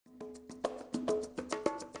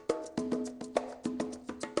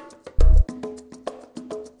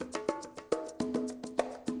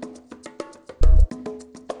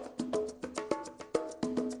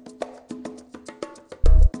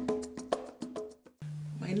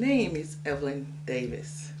My name is Evelyn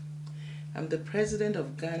Davis. I'm the president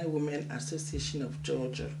of Ghana Women Association of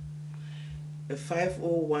Georgia, a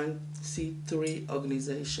 501c3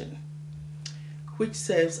 organization which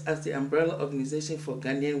serves as the umbrella organization for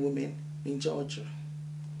Ghanaian women in Georgia.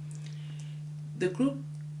 The group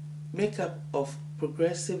makes up of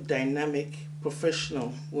progressive, dynamic,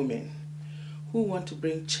 professional women who want to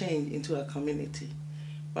bring change into our community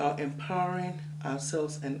by empowering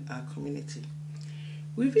ourselves and our community.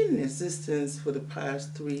 We've been in existence for the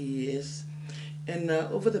past 3 years, and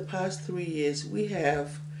over the past 3 years we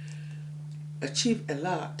have achieved a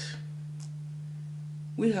lot.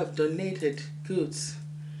 We have donated goods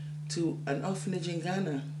to an orphanage in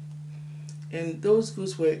Ghana, and those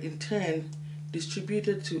goods were in turn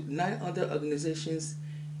distributed to 9 other organizations,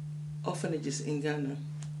 orphanages in Ghana.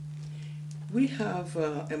 We have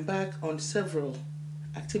embarked on several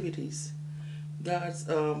activities. That's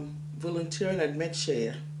volunteering at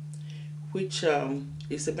MedShare, which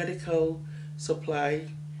is a medical supply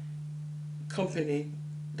company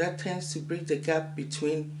that tends to bridge the gap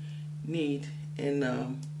between need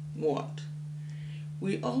and want.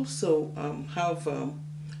 We also have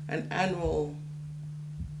an annual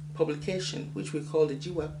publication which we call the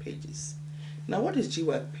Gwag pages. Now, what is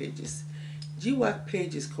Gwag pages? Gwag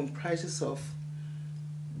pages comprises of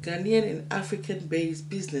Ghanaian and African-based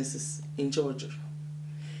businesses in Georgia.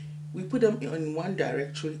 We put them in one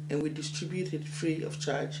directory and we distribute it free of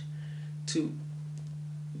charge to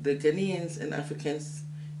the Ghanaians and Africans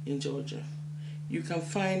in Georgia. You can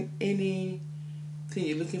find anything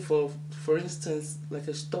you're looking for instance, like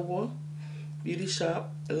a store, beauty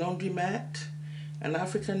shop, a laundromat, an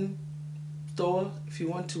African store if you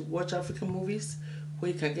want to watch African movies,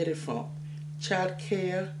 where you can get it from, child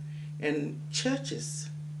care, and churches.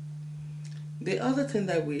 The other thing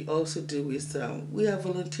that we also do is we have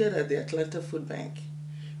volunteered at the Atlanta Food Bank.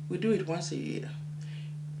 We do it once a year.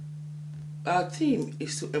 Our theme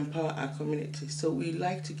is to empower our community, so we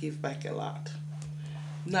like to give back a lot.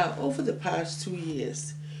 Now, over the past 2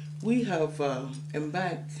 years, we have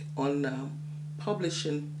embarked on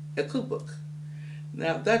publishing a cookbook.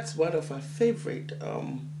 Now, that's one of our favorite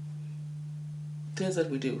things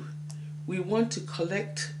that we do. We want to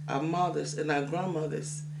collect our mothers and our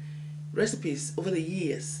grandmothers' recipes over the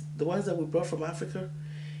years, the ones that we brought from Africa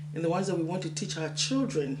and the ones that we want to teach our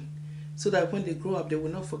children, so that when they grow up they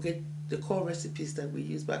will not forget the core recipes that we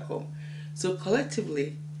use back home. So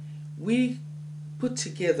collectively we put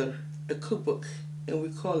together a cookbook and we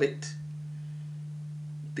call it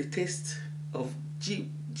The Taste of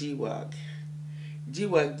Gwag.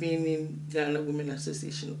 Gwag meaning Ghana Women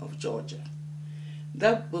Association of Georgia.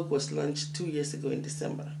 That book was launched 2 years ago in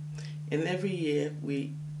December, and every year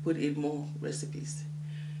we put in more recipes.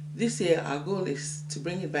 This year our goal is to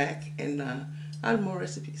bring it back and add more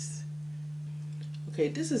recipes. Okay,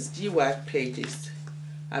 this is Gwag pages,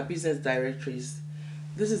 our business directories.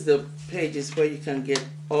 This is the pages where you can get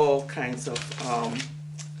all kinds of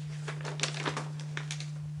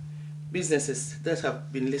businesses that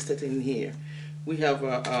have been listed in here. We have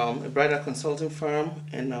a bridal consulting firm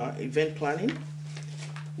and event planning.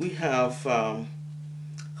 We have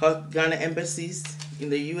Ghana embassies in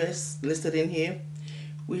the US listed in here.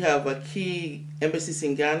 We have key embassies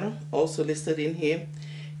in Ghana also listed in here.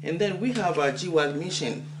 And then we have our Gwag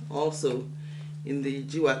mission also in the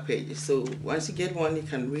Gwag pages. So once you get one, you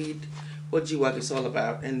can read what Gwag is all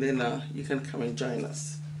about, and then you can come and join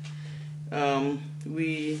us.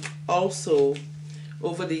 We also,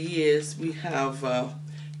 over the years, we have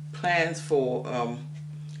plans for,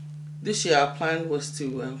 this year our plan was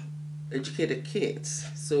to educate the kids.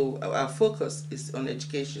 So our focus is on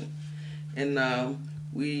education, and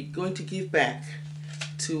we're going to give back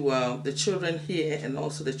to the children here and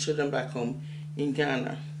also the children back home in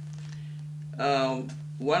Ghana.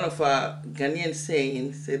 One of our Ghanaian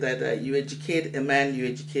sayings say that you educate a man, you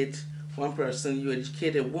educate one person, you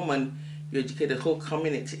educate a woman, you educate a whole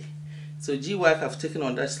community. So Gwag have taken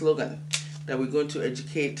on that slogan that we're going to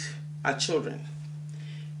educate our children.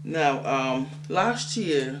 Now, last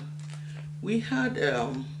year we had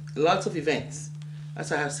lots of events,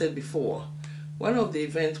 as I have said before. One of the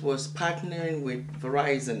events was partnering with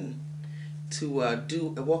Verizon to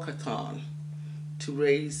do a walkathon to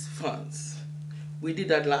raise funds. We did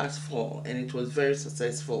that last fall and it was very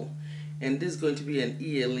successful, and this is going to be an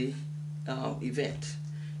yearly event.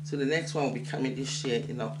 So the next one will be coming this year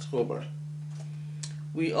in October.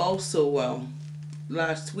 We also,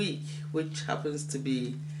 last week, which happens to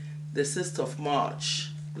be the 6th of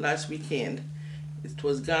March, last weekend, it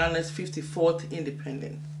was Ghana's 54th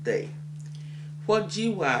Independence Day. What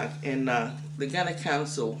Gwag and the Ghana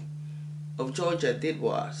Council of Georgia did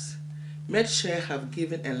was MedShare have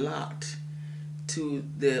given a lot to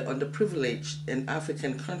the underprivileged in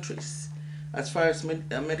African countries as far as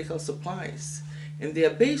medical supplies. And they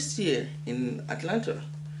are based here in Atlanta.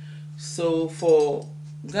 So for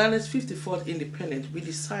Ghana's 54th independence, we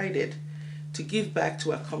decided to give back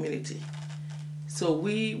to our community. So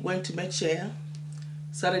we went to MedShare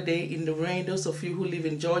Saturday in the rain. Those of you who live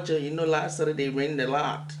in Georgia, you know last Saturday rained a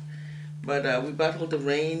lot. But we battled the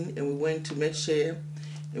rain and we went to MedShare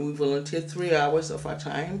and we volunteered 3 hours of our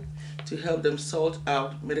time to help them sort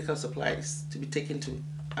out medical supplies to be taken to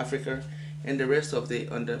Africa and the rest of the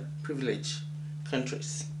underprivileged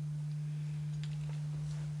countries.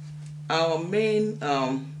 Our main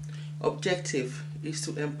objective is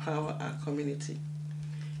to empower our community.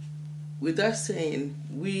 With that saying,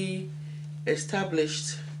 we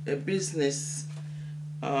established a business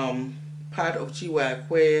part of Gwag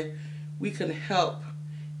where we can help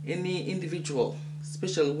any individual,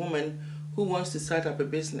 especially woman, who wants to start up a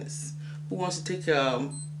business, who wants to take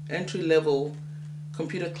entry-level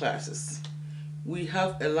computer classes. We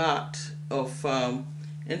have a lot of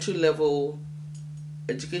entry-level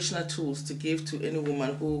educational tools to give to any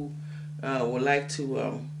woman who would like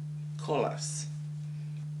to call us.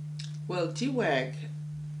 Well, Gwag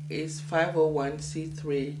is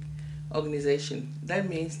 501c3 organization. That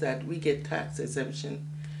means that we get tax exemption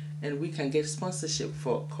and we can get sponsorship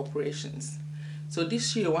for corporations. So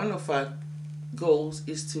this year, one of our goals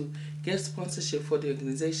is to get sponsorship for the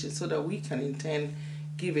organization so that we can in turn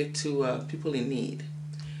give it to people in need.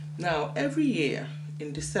 Now, every year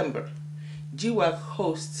in December, Gwag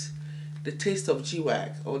hosts the Taste of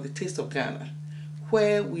Gwag, or the Taste of Ghana,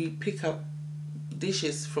 where we pick up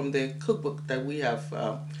dishes from the cookbook that we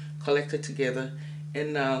have collected together,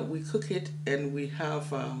 and we cook it, and we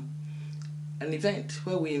have an event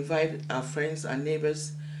where we invite our friends, our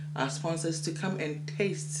neighbors, our sponsors to come and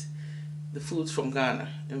taste the foods from Ghana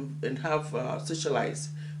and have socialize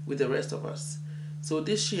with the rest of us. So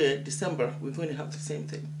this year, December, we're going to have the same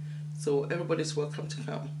thing. So everybody's welcome to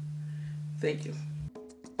come. Thank you.